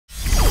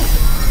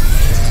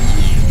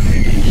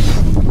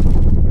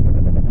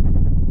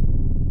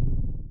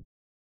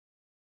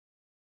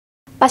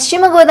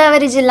పశ్చిమ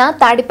గోదావరి జిల్లా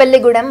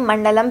తాడిపల్లిగూడెం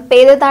మండలం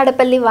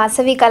పేదతాడపల్లి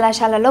వాసవి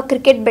కళాశాలలో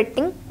క్రికెట్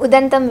బెట్టింగ్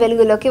ఉదంతం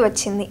వెలుగులోకి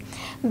వచ్చింది.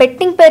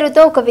 బెట్టింగ్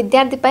పేరుతో ఒక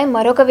విద్యార్థిపై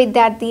మరొక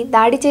విద్యార్థి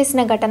దాడి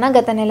చేసిన ఘటన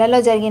గత నెలలో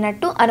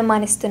జరిగినట్టు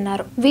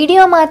అనుమానిస్తున్నారు.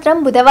 వీడియో మాత్రం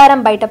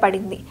బుధవారం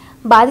బయటపడింది.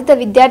 బాధిత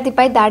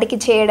విద్యార్థిపై దాడికి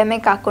చేయడమే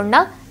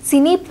కాకుండా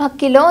సినీ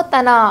హక్కిలో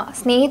తన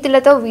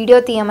స్నేహితులతో వీడియో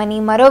తీయమని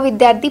మరో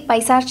విద్యార్థి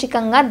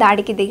పైశాచికంగా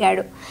దాడికి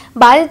దిగాడు.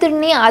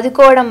 బాధితుడిని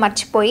ఆదుకోవడం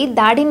మర్చిపోయి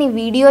దాడిని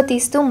వీడియో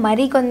తీస్తూ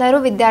మరికొందరు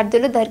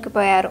విద్యార్థులు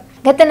దొరికిపోయారు.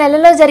 గత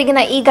నెలలో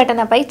జరిగిన ఈ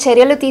ఘటనపై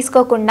చర్యలు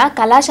తీసుకోకుండా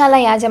కళాశాల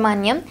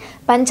యాజమాన్యం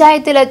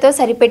పంచాయతీలతో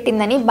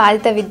సరిపెట్టిందని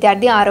బాధిత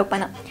విద్యార్థి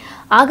ఆరోపణ.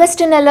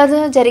 ఆగస్టు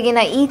నెలలో జరిగిన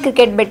ఈ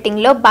క్రికెట్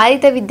బెట్టింగ్లో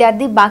బాధిత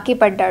విద్యార్థి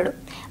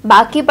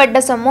బాకీ పడ్డ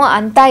సొమ్ము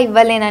అంతా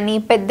ఇవ్వలేనని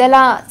పెద్దల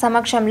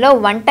సమక్షంలో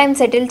వన్ టైం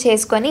సెటిల్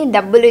చేసుకొని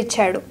డబ్బులు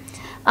ఇచ్చాడు.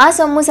 ఆ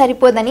సొమ్ము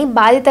సరిపోదని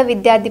బాధిత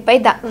విద్యార్థిపై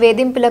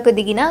వేధింపులకు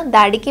దిగిన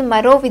దాడికి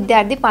మరో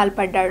విద్యార్థి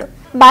పాల్పడ్డాడు.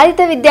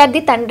 బాధిత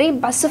విద్యార్థి తండ్రి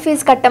బస్సు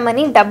ఫీజు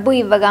కట్టమని డబ్బు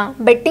ఇవ్వగా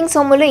బెట్టింగ్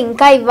సొమ్ములు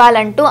ఇంకా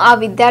ఇవ్వాలంటూ ఆ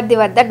విద్యార్థి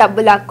వద్ద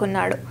డబ్బు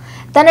లాక్కున్నాడు.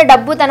 తన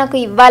డబ్బు తనకు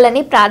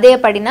ఇవ్వాలని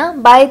ప్రాధేయపడిన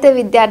బాధిత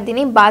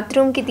విద్యార్థిని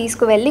బాత్రూంకి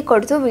తీసుకువెళ్లి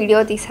కొడుతూ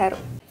వీడియో తీశారు.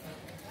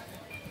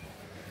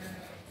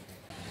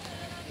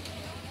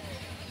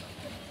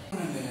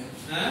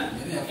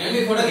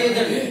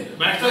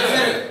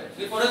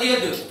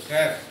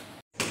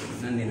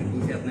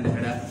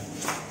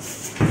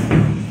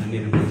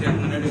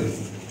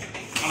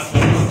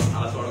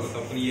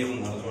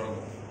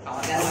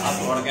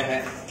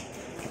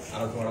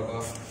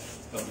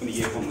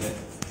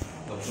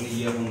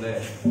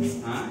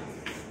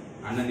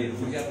 అన్న నేను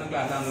పూజ చేస్తాను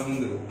క్లాస్ అందరి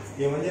ముందు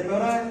ఏమని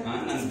చెప్పారా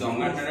నన్ను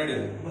దొంగ అంటాడు.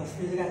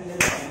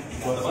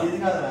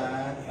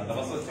 పెద్ద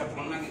బస్సు వచ్చి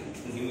చెప్పకుండా నాకు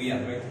నువ్వు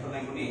ఎంత పెట్టుకుంటా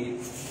అనుకుని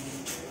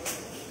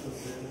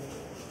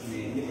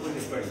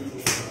చెప్పాడు.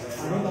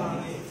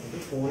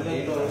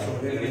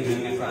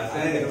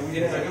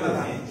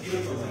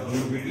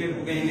 బిడ్డలు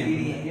ఎప్పుకైంది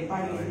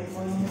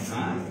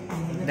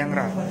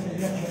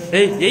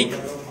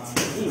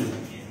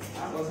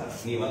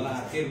నీ వల్ల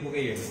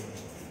ఎప్పుకయ్యాడు.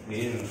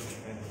 నేను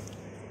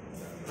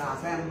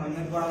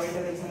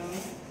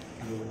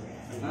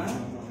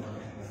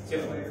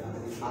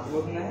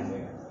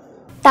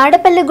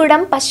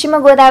తాడపల్లిగూడెం పశ్చిమ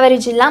గోదావరి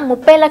జిల్లా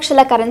 30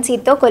 లక్షల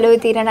కరెన్సీతో కొలువు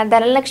తీరిన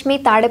ధనలక్ష్మి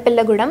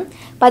తాడపల్లిగూడెం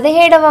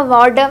 17వ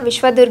వార్డు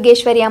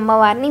విశ్వదుర్గేశ్వరి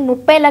అమ్మవారిని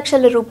 30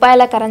 లక్షల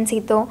రూపాయల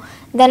కరెన్సీతో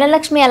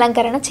ధనలక్ష్మి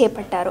అలంకరణ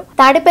చేపట్టారు.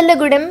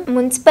 తాడపల్లిగూడెం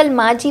మున్సిపల్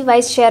మాజీ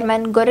వైస్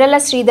చైర్మన్ గొర్రెల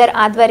శ్రీధర్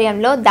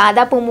ఆధ్వర్యంలో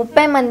దాదాపు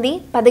 30 మంది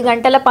 10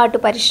 గంటల పాటు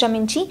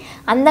పరిశ్రమించి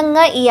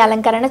అందంగా ఈ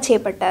అలంకరణ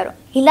చేపట్టారు.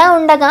 ఇలా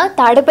ఉండగా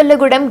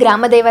తాడపల్లిగూడెం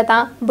గ్రామదేవత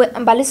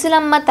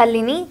బలుసులమ్మ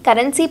తల్లిని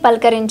కరెన్సీ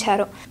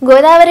పలకరించారు.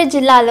 గోదావరి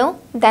జిల్లాలో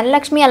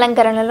ధనలక్ష్మి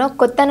అలంకరణలో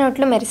కొత్త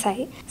నోట్లు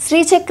మెరిశాయి.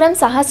 శ్రీచక్రం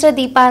సహస్ర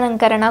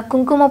దీపాలంకరణ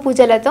కుంకుమ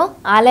పూజలతో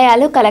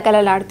ఆలయాలు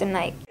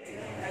కలకలలాడుతున్నాయి.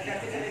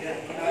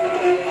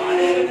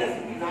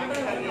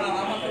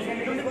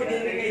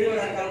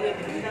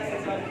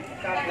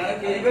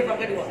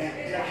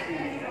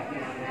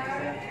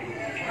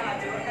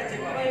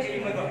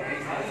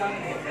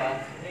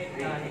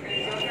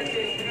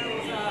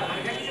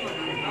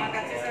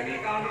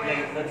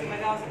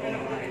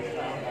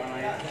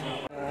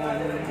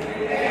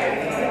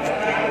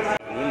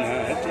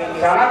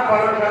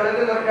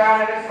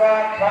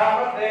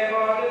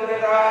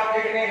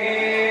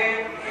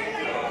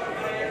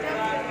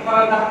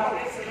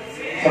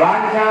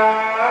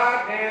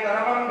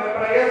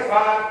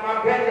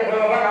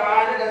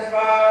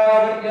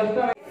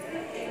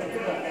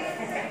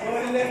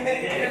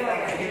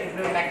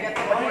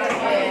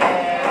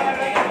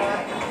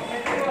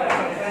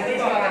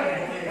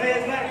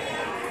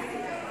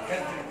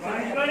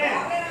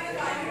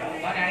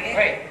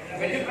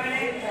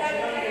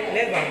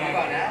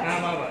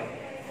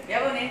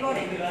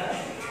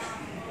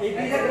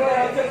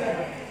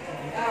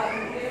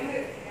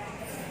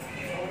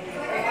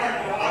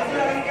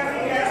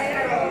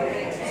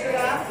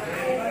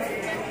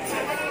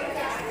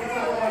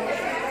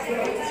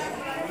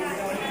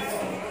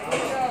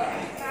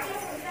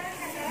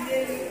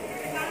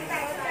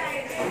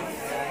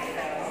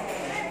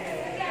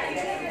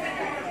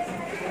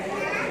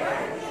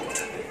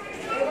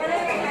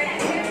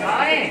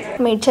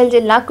 మేడ్చల్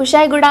జిల్లా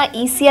కుషాయిగూడ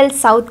ఈసీఎల్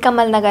సౌత్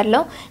కమల్ నగర్లో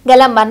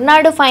గల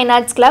మర్నాడు ఫైన్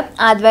ఆర్ట్స్ క్లబ్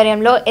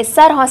ఆధ్వర్యంలో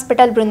ఎస్ఆర్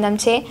హాస్పిటల్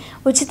బృందంచే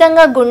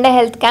ఉచితంగా గుండె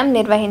హెల్త్ క్యాంప్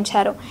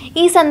నిర్వహించారు.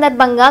 ఈ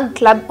సందర్భంగా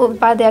క్లబ్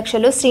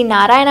ఉపాధ్యక్షులు శ్రీ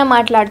నారాయణ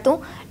మాట్లాడుతూ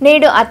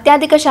నేడు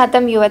అత్యధిక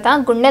శాతం యువత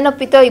గుండె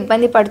నొప్పితో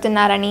ఇబ్బంది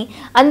పడుతున్నారని,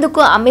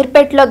 అందుకు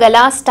అమీర్పేట్లో గల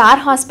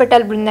స్టార్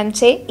హాస్పిటల్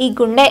బృందంచే ఈ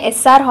గుండె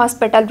ఎస్ఆర్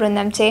హాస్పిటల్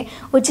బృందంచే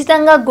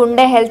ఉచితంగా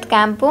గుండె హెల్త్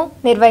క్యాంపు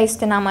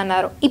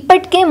నిర్వహిస్తున్నామన్నారు.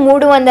 ఇప్పటికే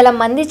 300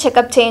 మంది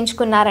చెకప్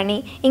చేయించుకున్నారని,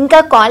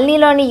 ఇంకా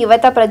కాలనీలోని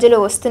యువత ప్రజలు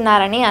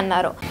వస్తున్నారని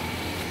అన్నారు.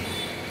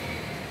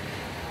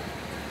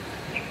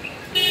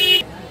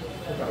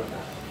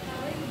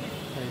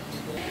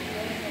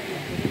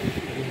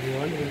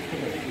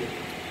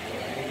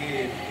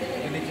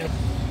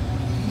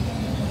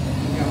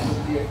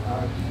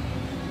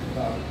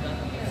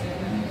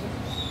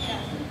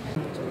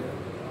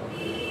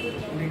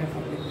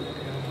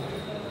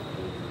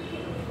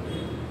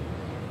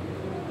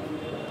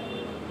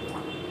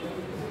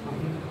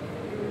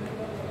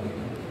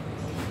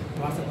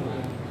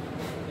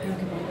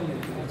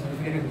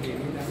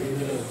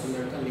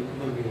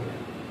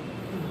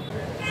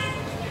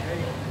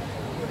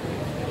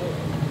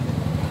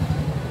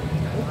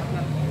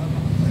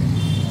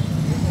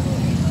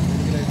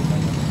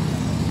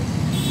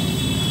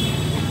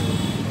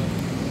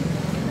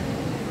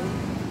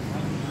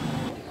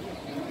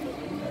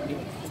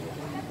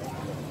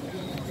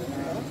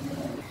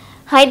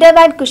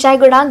 హైదరాబాద్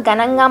కుషాయిగూడ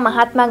ఘనంగా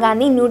మహాత్మా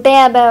గాంధీ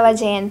 150వ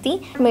జయంతి.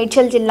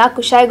 మేడ్చల్ జిల్లా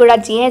కుషాయిగూడ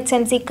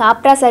జిహెచ్ఎంసీ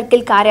కాప్రా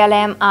సర్కిల్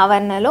కార్యాలయం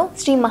ఆవరణలో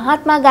శ్రీ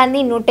మహాత్మా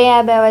గాంధీ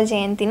 150వ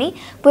జయంతిని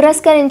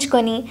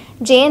పురస్కరించుకొని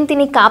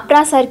జయంతిని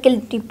Kapra circle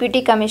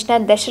deputy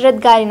commissioner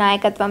Dashrath గారి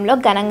నాయకత్వంలో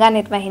ఘనంగా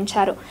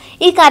నిర్వహించారు.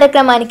 ఈ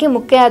కార్యక్రమానికి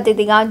ముఖ్య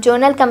అతిథిగా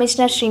zonal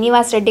commissioner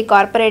Srinivas Reddy,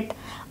 corporate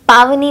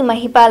Pavani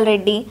Mahipal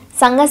Reddy,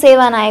 సంఘ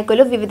సేవా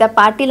నాయకులు, వివిధ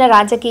పార్టీల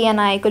రాజకీయ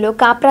నాయకులు,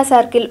 కాప్రా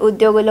సర్కిల్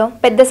ఉద్యోగులు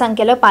పెద్ద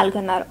సంఖ్యలో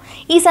పాల్గొన్నారు.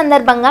 ఈ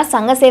సందర్భంగా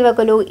సంఘ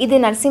సేవకులు ఇది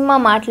నరసింహ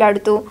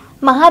మాట్లాడుతూ,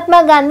 మహాత్మా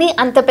గాంధీ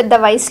అంత పెద్ద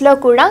వయసులో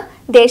కూడా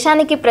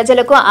దేశానికి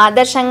ప్రజలకు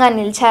ఆదర్శంగా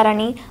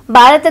నిలిచారని,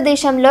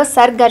 భారతదేశంలో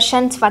సర్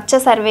ఘర్షణ్ స్వచ్ఛ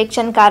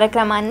సర్వేక్షణ్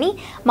కార్యక్రమాన్ని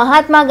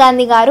మహాత్మా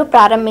గాంధీ గారు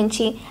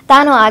ప్రారంభించి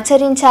తాను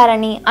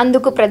ఆచరించారని,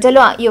 అందుకు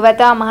ప్రజలు,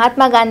 యువత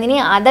మహాత్మా గాంధీని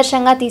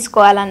ఆదర్శంగా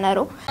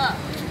తీసుకోవాలన్నారు.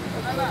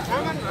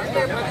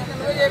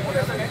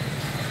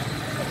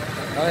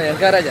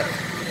 రాజా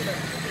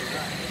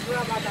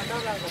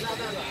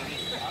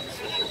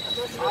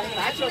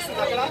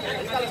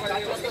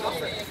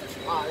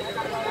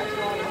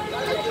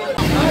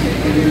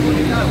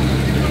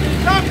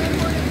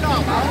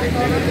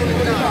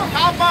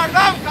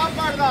కాపాడదాం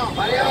కాపాడదాం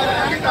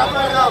పర్యావరణాన్ని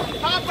కాపాడదాం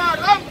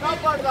కాపాడదాం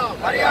కాపాడదాం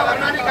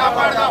పర్యావరణాన్ని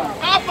కాపాడదాం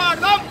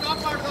కాపాడదాం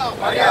కాపాడదాం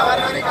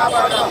పర్యావరణాన్ని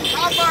కాపాడదాం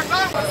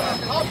కాపాడదాం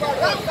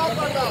కాపాడదాం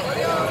కాపాడదాం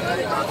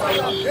పర్యావరణాన్ని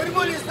కాపాడదాం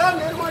నిర్మూలిస్తాం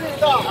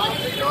నిర్మూలిస్తాం.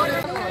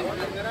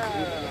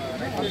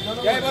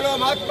 जय बोलो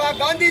महात्मा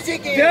गांधी जी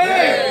की जय.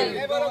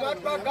 जय बोलो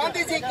महात्मा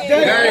गांधी जी की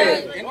जय.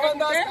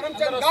 मोहनदास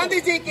करमचंद गांधी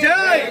जी की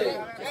जय.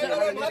 जय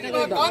बोलो महात्मा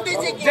गांधी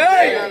जी की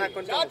जय.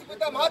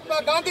 जातिपिता महात्मा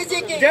गांधी जी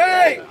की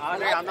जय.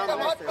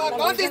 महात्मा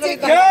गांधी जी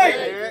की जय.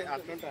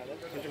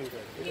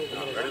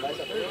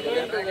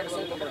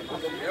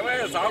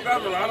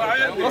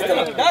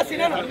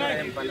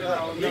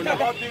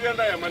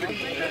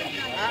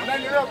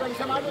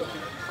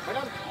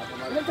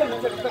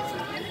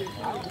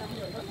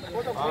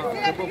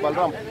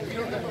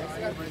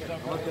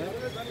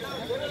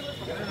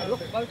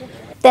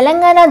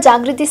 తెలంగాణ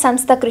జాగృతి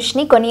సంస్థ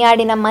కృషిని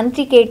కొనియాడిన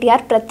మంత్రి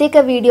కేటీఆర్ ప్రత్యేక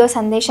వీడియో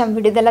సందేశం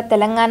విడుదల.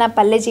 తెలంగాణ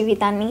పల్లె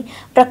జీవితాన్ని,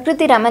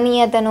 ప్రకృతి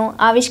రమణీయతను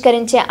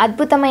ఆవిష్కరించే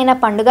అద్భుతమైన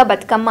పండుగ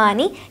బతుకమ్మ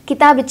అని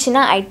కితాబిచ్చిన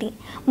ఐటీ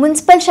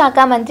మున్సిపల్ శాఖ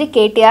మంత్రి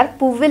కేటీఆర్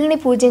పువ్వుల్ని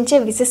పూజించే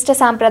విశిష్ట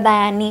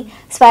సాంప్రదాయాన్ని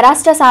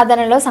స్వరాష్ట్ర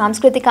సాధనలో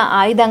సాంస్కృతిక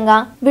ఆయుధంగా,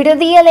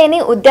 విడదీయలేని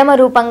ఉద్యమ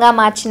రూపంగా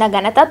మార్చిన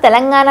ఘనత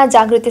తెలంగాణ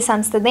జాగృతి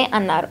సంస్థదే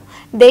అన్నారు.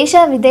 దేశ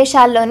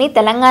విదేశాల్లోని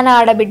తెలంగాణ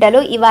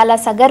ఆడబిడ్డలు ఇవాళ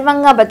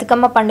సగర్వంగా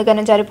బతుకమ్మ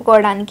పండుగను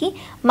జరుపుకోవడానికి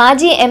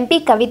మాజీ ఎంపీ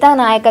కవిత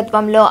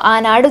నాయకత్వంలో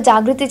ఆనాడు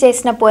జాగృతి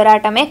చేసిన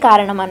పోరాటమే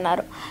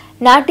కారణమన్నారు.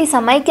 నాటి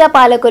సమైక్య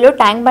పాలకులు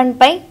ట్యాంక్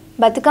బండ్పై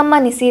బతుకమ్మ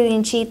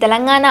నిషేధించి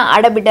తెలంగాణ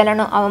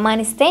ఆడబిడ్డలను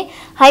అవమానిస్తే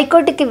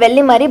హైకోర్టుకి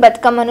వెళ్లి మరీ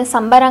బతుకమ్మను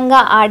సంబరంగా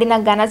ఆడిన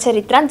ఘన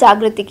చరిత్ర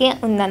జాగృతికి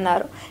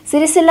ఉందన్నారు.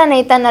 సిరిసిల్ల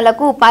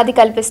నేతన్నలకు ఉపాధి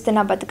కల్పిస్తున్న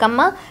బతుకమ్మ,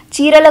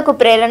 చీరలకు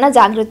ప్రేరణ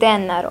జాగృతే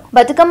అన్నారు.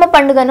 బతుకమ్మ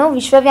పండుగను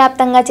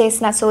విశ్వవ్యాప్తంగా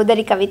చేసిన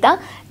సోదరి కవిత,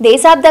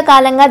 దేశాబ్ద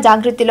కాలంగా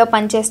జాగృతిలో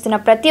పనిచేస్తున్న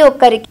ప్రతి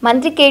ఒక్కరికి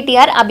మంత్రి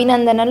కేటీఆర్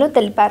అభినందనలు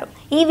తెలిపారు.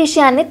 ఈ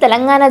విషయాన్ని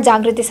తెలంగాణ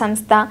జాగృతి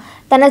సంస్థ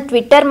తన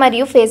ట్విట్టర్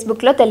మరియు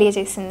ఫేస్బుక్లో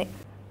తెలియజేసింది.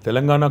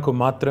 తెలంగాణకు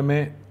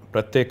మాత్రమే,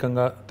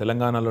 ప్రత్యేకంగా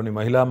తెలంగాణలోని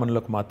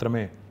మహిళామణులకు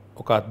మాత్రమే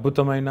ఒక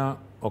అద్భుతమైన,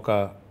 ఒక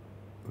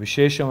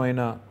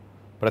విశేషమైన,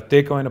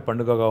 ప్రత్యేకమైన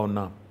పండుగగా ఉన్న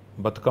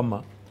బతుకమ్మ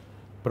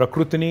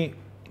ప్రకృతిని,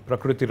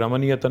 ప్రకృతి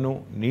రమణీయతను,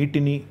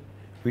 నీటిని,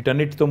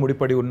 వీటన్నిటితో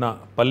ముడిపడి ఉన్న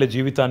పల్లె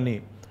జీవితాన్ని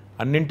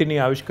అన్నింటినీ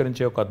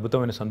ఆవిష్కరించే ఒక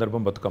అద్భుతమైన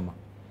సందర్భం బతుకమ్మ.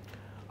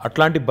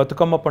 అట్లాంటి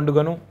బతుకమ్మ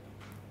పండుగను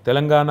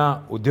తెలంగాణ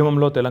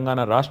ఉద్యమంలో, తెలంగాణ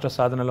రాష్ట్ర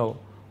సాధనలో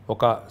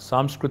ఒక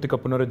సాంస్కృతిక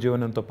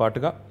పునరుజ్జీవనంతో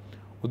పాటుగా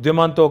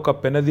ఉద్యమంతో ఒక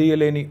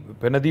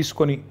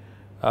పెనదీసుకొని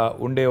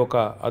ఉండే ఒక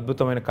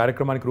అద్భుతమైన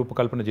కార్యక్రమానికి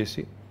రూపకల్పన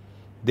చేసి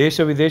దేశ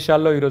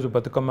విదేశాల్లో ఈరోజు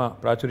బతుకమ్మ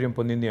ప్రాచుర్యం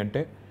పొందింది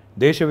అంటే,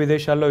 దేశ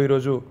విదేశాల్లో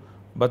ఈరోజు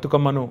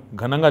బతుకమ్మను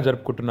ఘనంగా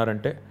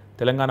జరుపుకుంటున్నారంటే,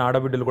 తెలంగాణ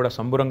ఆడబిడ్డలు కూడా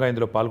సంబురంగా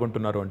ఇందులో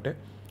పాల్గొంటున్నారు అంటే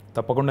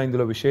తప్పకుండా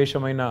ఇందులో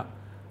విశేషమైన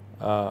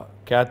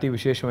ఖ్యాతి,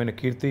 విశేషమైన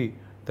కీర్తి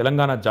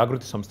తెలంగాణ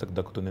జాగృతి సంస్థకు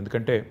దక్కుతుంది.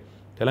 ఎందుకంటే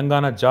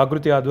తెలంగాణ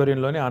జాగృతి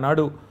ఆధ్వర్యంలోనే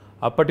ఆనాడు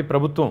అప్పటి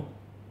ప్రభుత్వం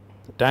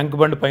ట్యాంక్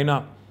బండ్ పైన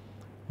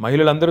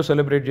మహిళలందరూ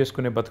సెలబ్రేట్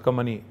చేసుకునే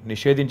బతుకమ్మని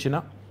నిషేధించిన,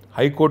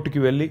 హైకోర్టుకి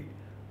వెళ్ళి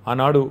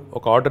ఆనాడు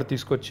ఒక ఆర్డర్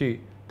తీసుకొచ్చి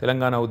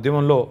తెలంగాణ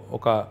ఉద్యమంలో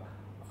ఒక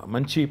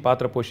మంచి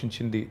పాత్ర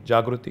పోషించింది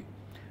జాగృతి.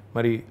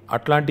 మరి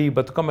అట్లాంటి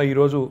బతుకమ్మ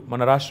ఈరోజు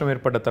మన రాష్ట్రం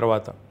ఏర్పడ్డ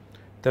తర్వాత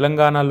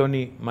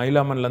తెలంగాణలోని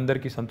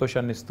మహిళామణులందరికీ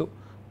సంతోషాన్ని ఇస్తూ,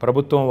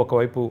 ప్రభుత్వం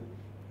ఒకవైపు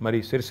మరి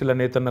సిరిసిల్ల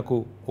నేతన్నకు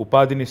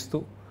ఉపాధినిస్తూ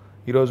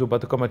ఈరోజు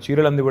బతుకమ్మ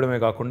చీరలు అందివ్వడమే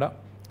కాకుండా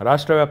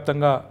రాష్ట్ర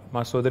వ్యాప్తంగా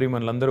మా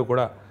సోదరీమణులందరూ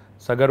కూడా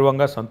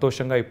సగర్వంగా,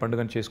 సంతోషంగా ఈ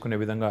పండుగను చేసుకునే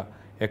విధంగా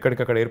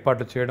ఎక్కడికక్కడ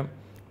ఏర్పాట్లు చేయడం,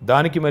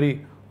 దానికి మరి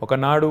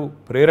ఒకనాడు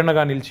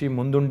ప్రేరణగా నిలిచి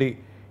ముందుండి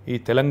ఈ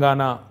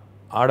తెలంగాణ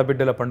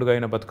ఆడబిడ్డల పండుగ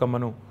అయిన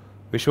బతుకమ్మను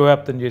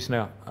విశ్వవ్యాప్తం చేసిన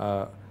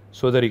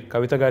సోదరి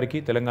కవిత గారికి,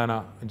 తెలంగాణ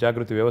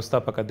జాగృతి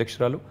వ్యవస్థాపక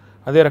అధ్యక్షురాలు,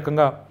 అదే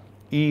రకంగా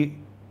ఈ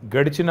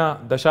గడిచిన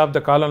దశాబ్ద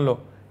కాలంలో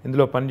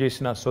ఇందులో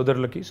పనిచేసిన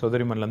సోదరులకి,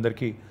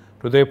 సోదరిమణులందరికీ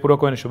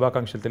హృదయపూర్వకమైన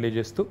శుభాకాంక్షలు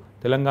తెలియజేస్తూ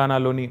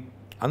తెలంగాణలోని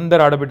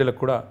అందరు ఆడబిడ్డలకు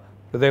కూడా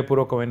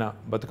హృదయపూర్వకమైన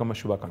బతుకమ్మ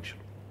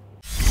శుభాకాంక్షలు.